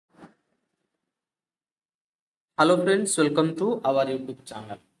Hello friends welcome to our YouTube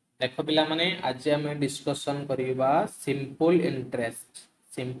channel. देख पिला माने आज आम डिस्कशन करिबा सिंपल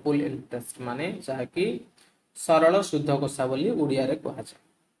इंटरेस्ट माने जहाँकि सरल शुद्ध कोषा बोली उड़िया रे कहा जाए।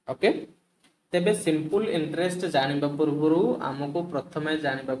 ओके, तेबे सिंपल इंटरेस्ट जानिबा पूर्वरु हमको प्रथमे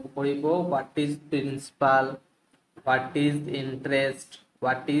जानिबा को पड़िबो what is principal, what is interest,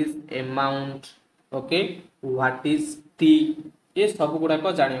 what is amount, okay, what is T, ये सब गुड़ाक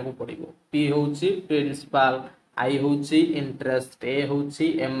जानिबा को पड़िबो। पी होची प्रिंसिपल, आई होची इंटरेस्ट, ए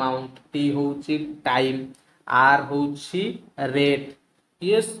होची अमाउंट, टी होची टाइम, आर होची रेट।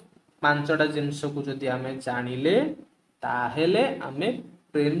 ये पांचटा जिनस को जदि आमे जानिले ताहेले आमे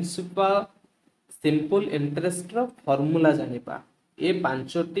प्रिंसिपल सिंपल इंटरेस्ट रो फार्मूला जानिबा। ये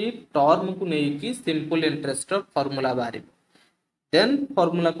पांचटी टर्म को नेकी सिंपल इंटरेस्ट रो फार्मूला बाहर। देन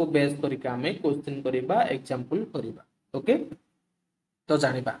फार्मूला को बेस करके आमे क्वेश्चन करिबा, एग्जांपल करिबा। ओके, तो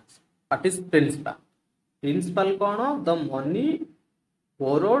जानिबा व्हाट इज प्रिंसिपल। प्रिंसिपल कौन? The money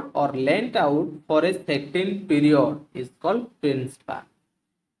borrowed or lent out for a certain period is called principal।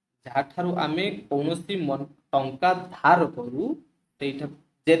 जहाँ ठारू आमे कौनसी टंका धार करू सेठा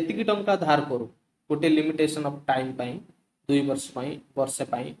जेतिकी टंका धार करू गोटे लिमिटेशन ऑफ टाइम पाई 2 वर्ष पाई, वर्षे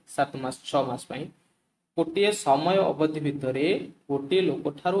पाई, 7 मास 6 मास पाई, गोटे समय अवधि भितर गोटे लोक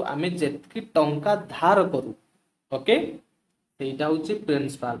ठारू आमे जेतिकी टंका धार करू, ओके, सेटा होची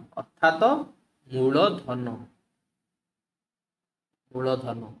प्रिंसिपल अर्थात मूलधन।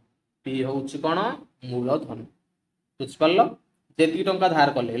 मूलधन पी होची कोन? मूलधन। बुझिपारल? जेतिकी टंका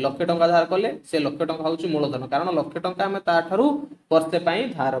धार कले, लक्ष टंका धार कले, से लक्ष टंका होची मूलधन, कारण लक्ष टंका आमे ता ठारू वर्षे पाई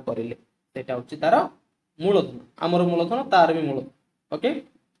धार करिले, सेटा होची तार मूलधन। हमर मूलधन तार भी मूलधन। Okay,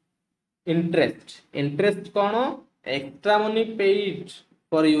 interest. Interest cone? Extra money paid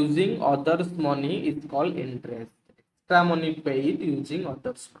for using others money is called interest. Extra money paid using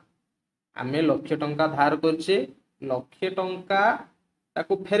others money, आमे लक्ष टंका धार करछे, लक्ष टंका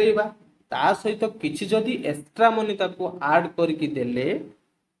ताको फेरेबा, ता सहित किछि जदि एक्स्ट्रा मनी ताको ऐड करके देले,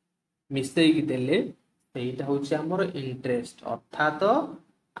 मिसई की देले, सेटा होछि हमर इंटरेस्ट अर्थात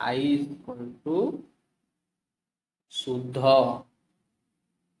आई इक्वल टू शुद्ध।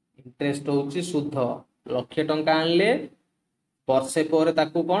 इंटरेस्ट होछि शुद्ध। लक्ष टंका आनले वर्षे पर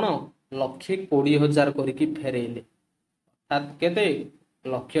ताको कोन 1,20,000 करके फेरेले, अर्थात केते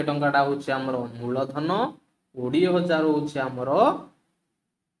लक्ष टंकाटा होछि हमर मूलधन, 20,000 होछि हमर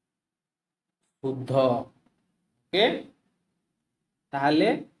शुद्ध। ओके,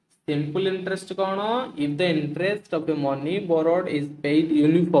 ताहले simple interest cone? If the interest of a money borrowed is paid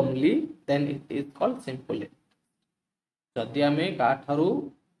uniformly then it is called simple interest. जदि आमे का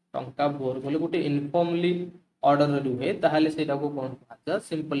ठारू टंका बोर बोले गोटे यूनिफॉर्मली ऑर्डर रुहे ताहले सेटा को कोन कहजा?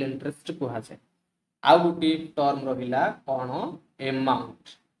 Simple interest कहजा। आ गोटे टर्म रहिला कोन? अमाउंट।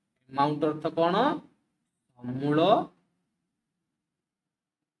 अमाउंट अर्थ कोन? समूल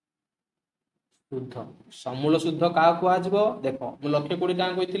शुद्ध। समूल शुद्ध का कहजिवो? देखो मु 1,20,000 टका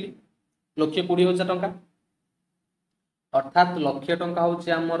कहितली, 1,20,000 टका अर्थात लक्ष टंका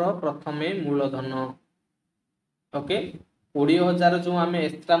होछि हमर प्रथमे मूलधन। ओके, 20,000 जो आमे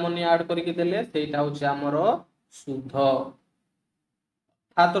एक्स्ट्रा मनी ऐड करके देले सेटा होछि हमर शुद्ध,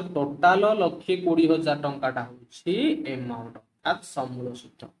 अर्थात टोटाल 1,20,000 टंकाटा होछि अमाउंट अर्थात समूल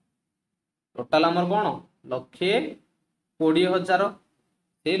शुद्ध। टोटाल हमर कोन? 1,20,000,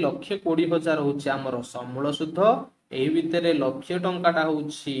 से 1,20,000 होछि हमर समूल शुद्ध। एही भितरे लक्ष टंकाटा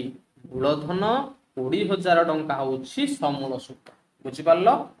होछि मूलधन, 20,000 टंका होछि समूल शुद्ध। बुझि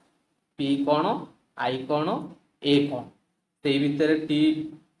पारलो? पी कोन, आई कोन, ए कोन, सेही भितरे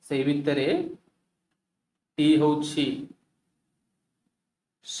टी, सेही भितरे टी होछि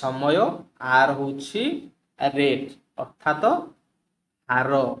समय, आर होछि रेट अर्थात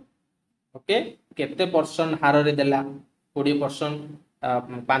हार। ओके, केते परसेंट हार रे देला? 20%,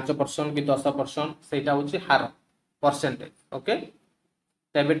 5% कि 10%, सेटा होछि हार परसेंटेज। ओके,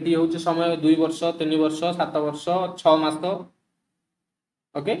 तेबे टी होछि समय 2 वर्ष, 3 वर्ष, 7 वर्ष, 6 मास।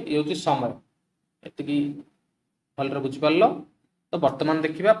 ओके, ये होछि समय। एतिकी भलरे बुझि पारलो? तो वर्तमान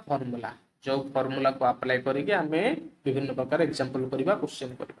देखिबा फार्मूला, जो फार्मूला को अप्लाई करिके आमे विभिन्न प्रकार एग्जांपल करिबा,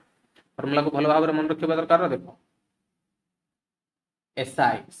 क्वेश्चन करिबा। फार्मूला को भलो भाबरे मन रखिबा दरकार। देखो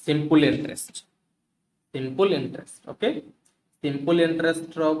SI simple interest, simple interest. Okay, simple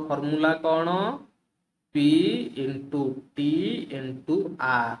interest row formula cone? P into T into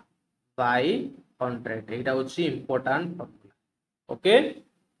R by 100। एटा होछि इंपोर्टेंट फार्मूला। ओके,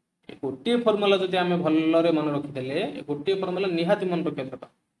 गोटे फार्मूला जदि आमे भलरे मन रखि देले, गोटे फार्मूला निहाती मन रखि देबा।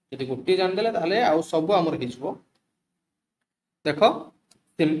 जदि गोटे जान देले ताले आ सब हमर हिजबो। देखो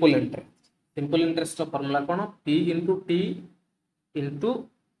सिंपल इंटरेस्ट, सिंपल इंटरेस्ट रो फार्मूला कोन? P into T into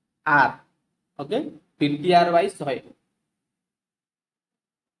R। Okay, PTR bye 100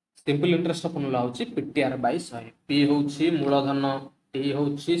 simple interest formula होची PTR बाय 100 P होची मूलधन T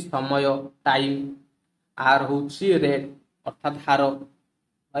होची समय टाइम R होची रेट अर्थात हार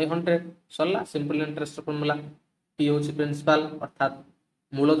बाय 100 सरला सिंपल इंटरेस्ट फॉर्मूला P होची प्रिंसिपल अर्थात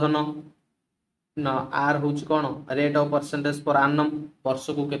मूलधन ना R होची कोन rate of percentage per annum वर्ष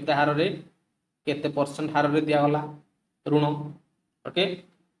को केते हार रे केते परसेंट हार रे दिया गला ऋण ओके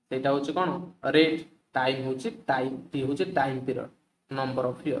सेटा होची कोन रेट टाइम होची टाइम T होची time period number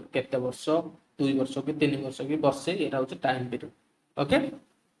of year केते वर्ष 2 वर्ष कि 3 वर्ष कि वर्षे एटा होची टाइम पीरियड ओके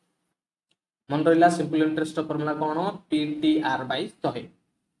मन रहिला सिंपल इंटरेस्ट फॉर्मूला कोन PTR बाय 100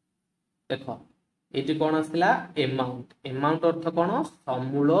 देखो एटी कोन आसला अमाउंट अमाउंट अर्थ कोन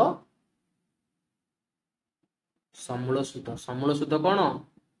समूल सुध कोन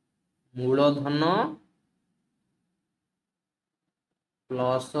मूलधन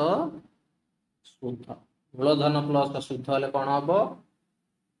प्लस सुध मूलधन प्लस सुध हेले कोन हबो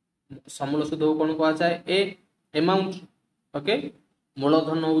समूल सुध को कोन कहा जाय ए अमाउंट ओके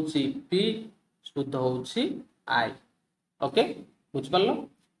मूलधन होची P सुध होची I ओके बुझ परलो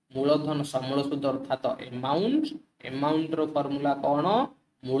मूलधन समूल सुध अर्थात अमाउंट रो फार्मूला कोन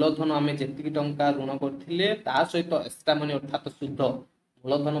मूलधन आमे जेतिकी टंका ऋण करथिले ता सहित एक्स्ट्रा मनी अर्थात सुध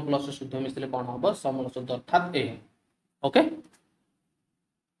मूलधन प्लस सुध मिसले कोन हबो समूल सुध अर्थात ए ओके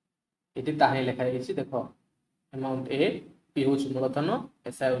इति ताहे लिखा जायछि देखो अमाउंट ए P होछि मूलधन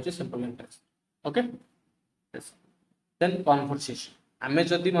SI होछि simple interest okay then conversation आमे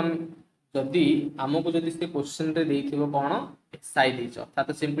जदि हमको जदि से क्वेश्चन रे देथिबो कोन SI देछ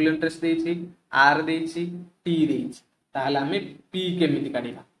अर्थात सिंपल इंटरेस्ट देछि R देछि T देछि ताहले आमे P केमिति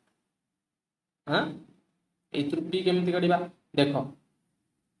काढिबा हां एथुर P केमिति काढिबा देखो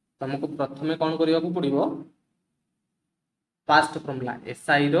तुमको प्रथमे कोन करिया को पड़िबो फास्ट फार्मूला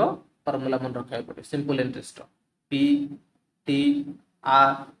SI रो फार्मूला मन रखा पड़े simple interest P T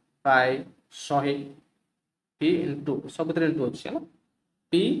R bye 100 P into सब तरह इनटू अछि ना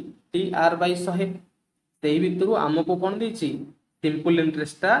P T R बाय 100 सेही भितरु हमको कोन देछि सिंपल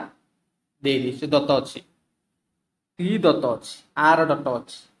इंटरेस्ट ता दे दिछि दत्त अछि T दत्त अछि R दत्त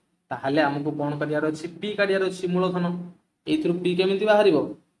अछि ताहाले हमको कोन करियार अछि P काडियार अछि मूलधन एथुरु P केमिति बाहरिबो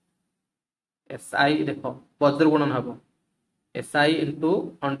SI देखो वज्र गुणन हबो SI into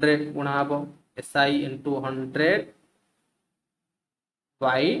 100 गुणा हबो SI into 100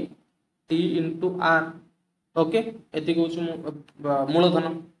 by T into R okay एति कहउछु मूलधन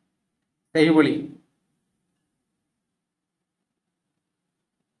सेही बोली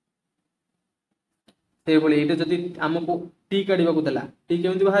एटा जदि हमको T काढिबा को देला T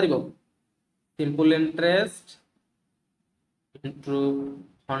केमिति बाहरिबो सिंपल इंटरेस्ट into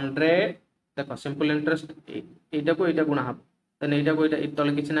 100 देखो सिंपल इंटरेस्ट एटा को एटा गुणा हबो तने एटा को एटा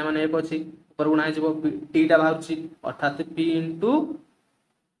इतले किछ ना माने एक अछि ऊपर गुणा हे जबो T टा बाहरछि अर्थात P into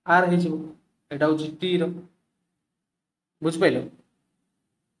R हे जबो एटा होछि T रो बुझ पाइलो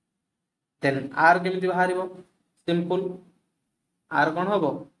देन R केमिति बाहरिबो सिंपल R कोन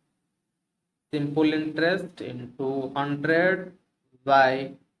हबो simple interest into 100 by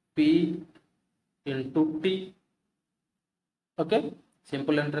P into T okay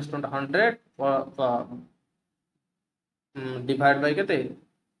simple interest on 100 divide by केते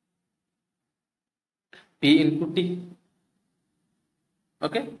P into T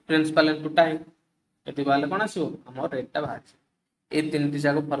okay principal into time एति बाले कोन आसीबो हमर रेटटा बाहर ए तीनटी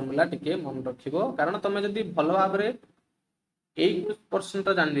जाको फार्मूला टिके मन रखिबो कारण तमे जदी भलो भाबरे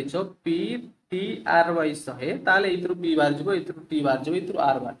 1% जान दिछो P T R बाय 100 ताले इतरु P बाहर जिवो इतरु T बाहर जिवो इतरु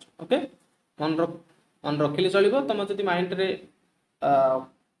R बाहर जिवो ओके मन रखिले चलिबो तमे जदी माइंड रे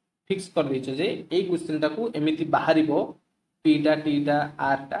फिक्स कर दिछो जे ए क्वेश्चन टाकू एमिति बाहरिबो P टा T टा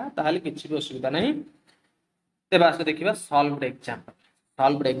R टा ताले किछि भी असुविधा नहीं तेबा से देखिबा सॉल्वड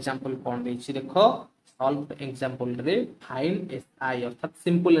एग्जांपल कोन देछि देखो सॉल्वड एग्जांपल रे फाइंड SI अर्थात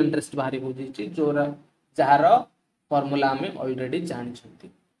सिंपल इंटरेस्ट बाहरी हो दिछि जोरा जहार फार्मूला हमें ऑलरेडी जानि छथि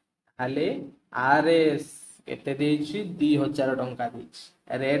ताले RS केते देछि 2000 टंका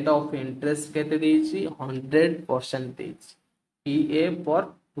देछि रेट ऑफ इंटरेस्ट केते देछि 100% देछि PA for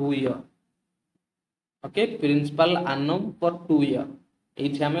 2 year okay principal annum for 2 year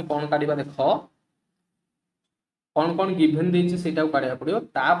एठी हमें कोन काढिबा देखो कौन गिवन देछि सेटा काढिया पड़ियो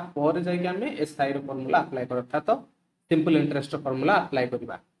ता पर जाय कि हमें SI रो फार्मूला अप्लाई कर अर्थात सिंपल इंटरेस्ट फार्मूला अप्लाई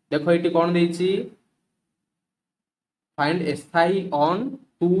करबा देखो एटी कोन देछि फाइंड SI ऑन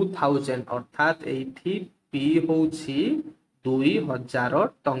 2000 अर्थात एठी P होछि 2000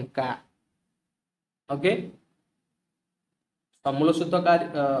 टंका ओके समूल शुद्ध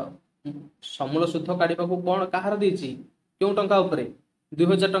काढिबा को कोन कहार देछि क्यों टंका ऊपर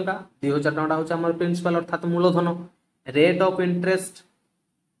 2000 टंका 2000 टंका हूँ आम प्रिंसिपल अर्थात मूलधन rate of interest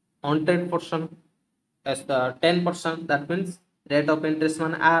 100% 10% that means rate of interest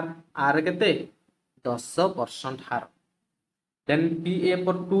मान आर केते 10% हार then P A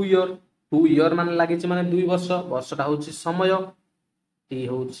for 2 year मान लगी माने 2 वर्ष वर्षटा हूँ समय टी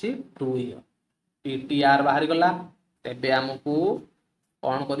हूँ 2 ईयर टी टी आर बाहरी गला तेबे हमकू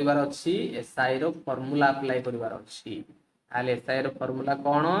कौन करिवार अछि एसआई रो फार्मूला अप्लाई करिवार अछि ताले एसआई रो फार्मूला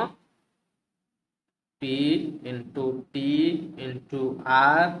कौन P into T into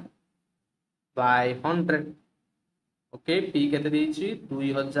are bye 100 okay P केते देछि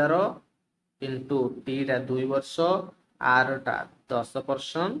 2000 इंटू टी टा 2 वर्ष आर टा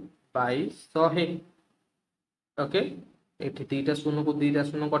 10% बाय 100 ओके एठी तीटा शून्य को दीटा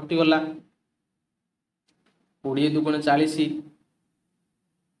शून्य कटि गला 20 दुगुणे 40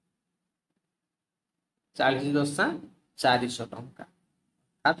 40 दशा 400 टंका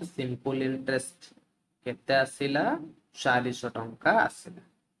आप सिंपल इंटरेस्ट केते आसिला 400 टंका आसिला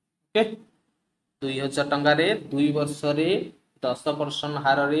ओके 2000 टंका रे 2 वर्ष रे 10%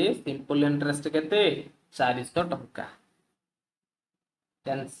 हार रे सिंपल इंटरेस्ट केते 400 टंका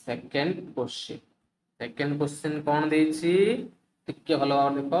देन सेकंड क्वेश्चन कौन देछि टिके भलो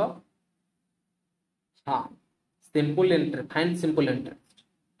देखो हाँ simple interest find simple interest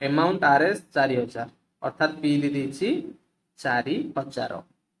amount RS 4000 अर्थात पी देछि 4000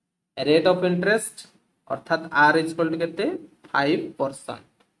 रेट ऑफ इंटरेस्ट अर्थात आर इज इक्वल टू केते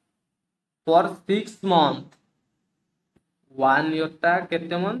 5% फॉर 6 मंथ 1 ईयर टा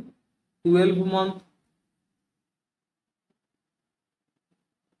केते मंथ 12 मंथ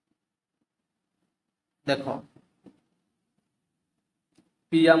देखो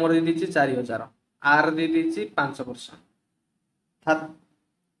पी आमर दे दीची 4000 आर दे दीची 5% अर्थात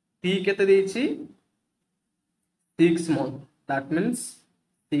पी केते देछि 6 month that means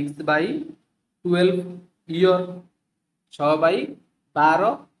 6 by 12 year 6 by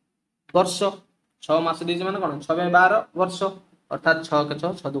 12 वर्ष 6 मास देछि माने कोन 6 by 12 वर्ष अर्थात 6 के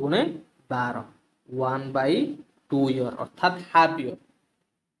 6 6 दुगुणे 12 1 by 2 ईयर अर्थात हाफ ईयर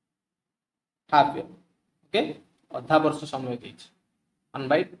ओके आधा वर्ष समय देछि 1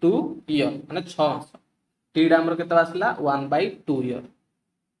 by 2 ईयर माने 6 मास टी डा हमर केते आसला 1 by 2 ईयर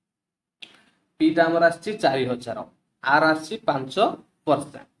पी टा हमर आछि 4000 आर आछि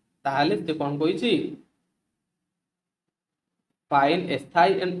 5% ताहले से कोन कहिछि फाइन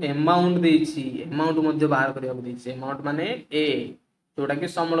एसआई एंड अमाउंट देछि अमाउंट मध्ये बाहर करिया देछि अमाउंट माने ए जोटा कि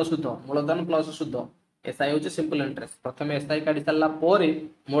समूल सुध मूलधन प्लस सुध एसआई होछि सिंपल इंटरेस्ट प्रथमे एसआई काढी सारला परे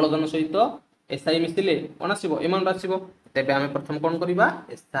मूलधन सहित एसआई मिसिले कोन आसीबो अमाउंट आसीबो तेबे हमें प्रथम कोन करिबा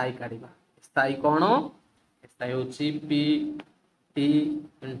एसआई काढिबा एसआई कोन एसआई होछि P T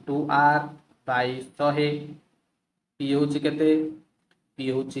into are bye 100 P होछि केते पी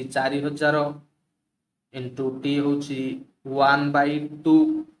होछि 4000 इनटू टी होछि 1 by 2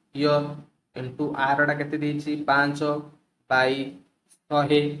 ईयर इनटू आर टा केते देछि 5 by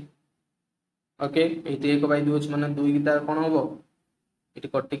 100 ओके एटी 1 by 2 अछि माने 2 गीता कोन होबो एटी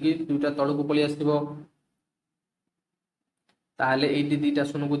कटि की दुईटा तळ को पळि आसीबो ताहले एटी दुईटा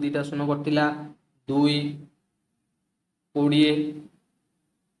शून्य को दुईटा शून्य करतिला 2 20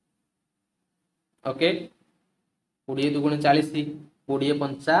 ओके 20 दुगुणे 40 20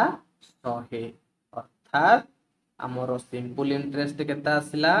 पंचा 100 अर्थात आमर सिंपल इंटरेस्ट केता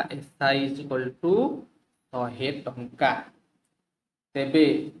आसला एसआई इज इक्वल टू 100 टंका तेबे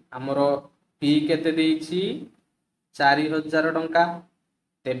आमर पी केते देछि 4000 टंका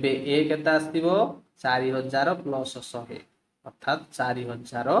तेबे ए केता आसीबो 4000 प्लस 100 अर्थात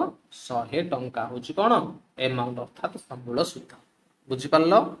 4100 टंका होछि कोन अमाउंट अर्थात समूल सुध बुझि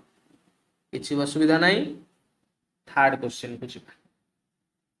पारलो किछि असुविधा नाही थर्ड क्वेश्चन को जिबा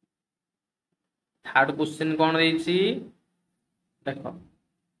थर्ड क्वेश्चन कौन देछि देखो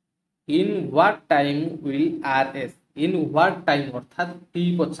in what time will RS in what time अर्थात टी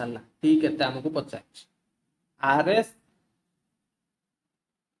पछाला टी केते हमकु पचाछि आरएस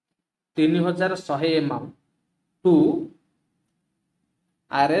 3100 अमाउंट टू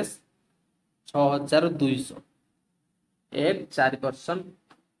आरएस 6200 एक 4%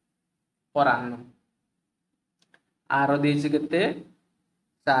 पर annum आर देछि केते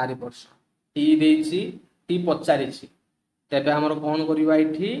 4% टी देछि टी पचारिछि तेबे हमर कोन करिबा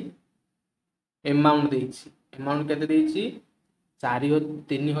इठी अमाउंट देछि अमाउंट केते देछि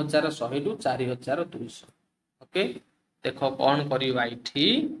 3100 टू 4200 ओके देखो कोन करिबा इठी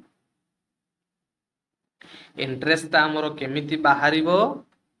इंटरेस्ट हमर केमिति बाहरिबो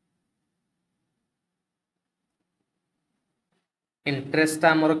इंटरेस्ट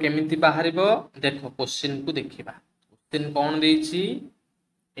हमर केमिति बाहरिबो देखो क्वेश्चन को देखिबा क्वेश्चन कोन देछि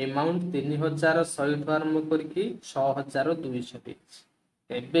एमाउंट 3100 ठू आरंभ करके 6200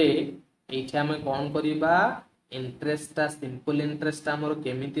 तेबे एठी आमे कोन करिबा इंटरेस्ट ता सिंपल इंटरेस्ट हमर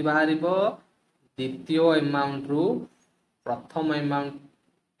केमिति बाहरिबो द्वितीय अमाउंट रु प्रथम अमाउंट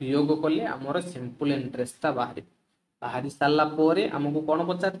वियोग कले हमर सिंपल इंटरेस्ट ता बाहरी सारला पोरे हमको कोन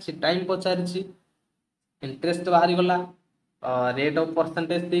पचारछि टाइम पचारछि इंटरेस्ट बाहरी गला रेट ऑफ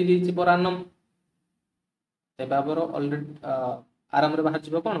परसेंटेज दे दीछि पर annum तेबे हमर ऑलरेडी आराम रे बाहर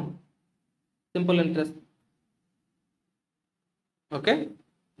जिवो कोन सिंपल इंटरेस्ट ओके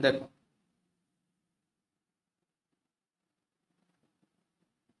देखो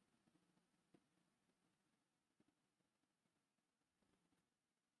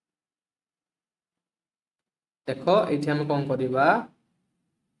देखो एठी हम कोन करिबा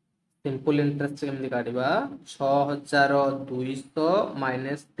सिंपल इंटरेस्ट केमि काटिबा 6200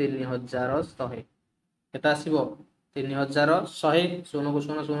 माइनस 3100 केता आसीबो 3100 शून्य को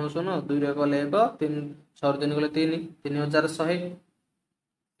शून्य शून्य शून्य 2 रे गले 1 3 6 3 गले 3 3100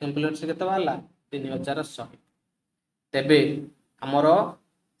 सिंपल इंटरेस्ट केता बाहला 3100 तेबे हमरो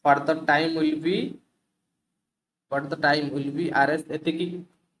what the time will be RS एतिकी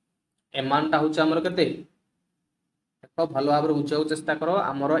amount होउछ हमरो केते देखो भलो भाव बुझाऊ चेष्टा करो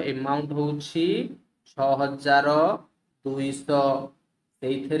आमर amount होउछि 6200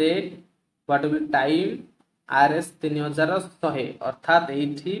 सेइथरे what will time RS 3100 अर्थात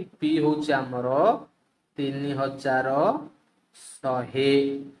एठी पी होउछि आमर 3100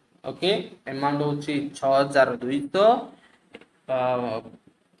 ओके अमाउंट होउछि 6200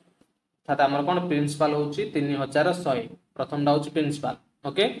 अर्थात आमर कोन प्रिंसिपल होउछि 3100 प्रथम डा होउछि प्रिंसिपल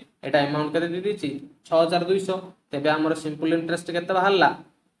ओके एटा अमाउंट केते दे दिछि 6200 तेबे हमर सिंपल इंटरेस्ट केते बाहरला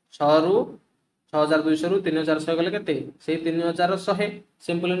 6 रु 6200 रु 3100 गले केते से 3100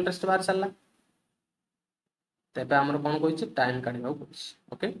 सिंपल इंटरेस्ट बाहर चलला तेबे हमर कोन कहिछि time काढिबा कहिछि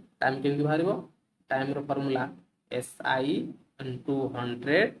okay time केमि बाहरिबो time row formula SI into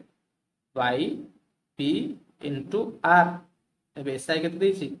 100 by P into R तेबे SI केते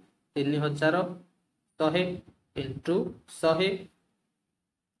देछि 3100 into 100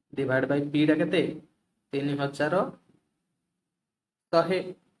 डिवाइड बाय P टा केते 3100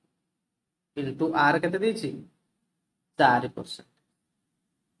 into R केते देछि 4%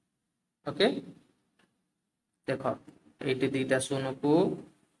 ओके देखो एटी दीटा शून्य को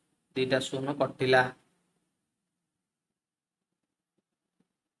दीटा शून्य कटिला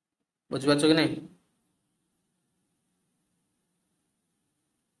बुझिपाछ कि नहीं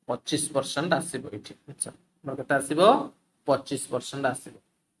 25% आसीबो एठी अच्छा मोर केते आसीबो 25% आसीबो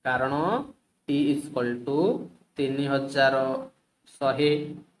कारण T is equal to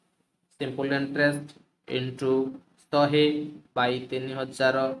 3100 simple interest into 100 by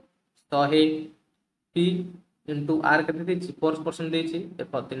 3100 P into R केते देछि 4% देछि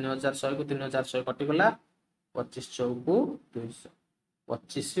देखो 3100 को 3100 कटि गला 25 चौकु 200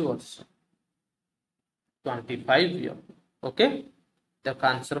 25 वर्ष 25 ईयर ओके देखो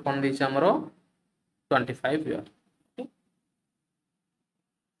आंसर कोन देछि हमरो 25 ईयर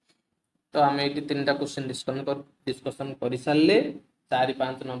तो हमें ये तीनटा क्वेश्चन डिस्कशन कर सारे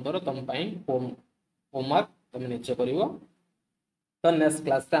 4-5 नंबर तुम होमवर्क तुम निश्चय कर तो नेक्स्ट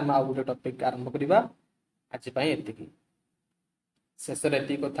क्लास रे हम आ गोटे टॉपिक आरंभ करबा आज पई एतिकी शेष रे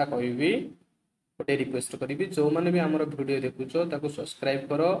एति कथा कहबी गोटे रिक्वेस्ट करी जो मैंने भी आमर वीडियो देखुचो ताको सब्सक्राइब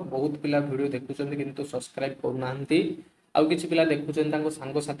करो बहुत पिला वीडियो देखुचंती किंतु सब्सक्राइब करूनांती आउ किछि पिला देखुचंती ताको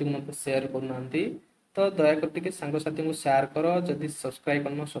सांग साथी मते शेयर करूनांती तो दया कर टिके सांग साथी को शेयर करो जदि सब्सक्राइब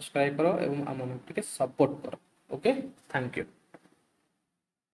करनो सब्सक्राइब करो एवं आमन टिके सपोर्ट करो ओके थैंक यू।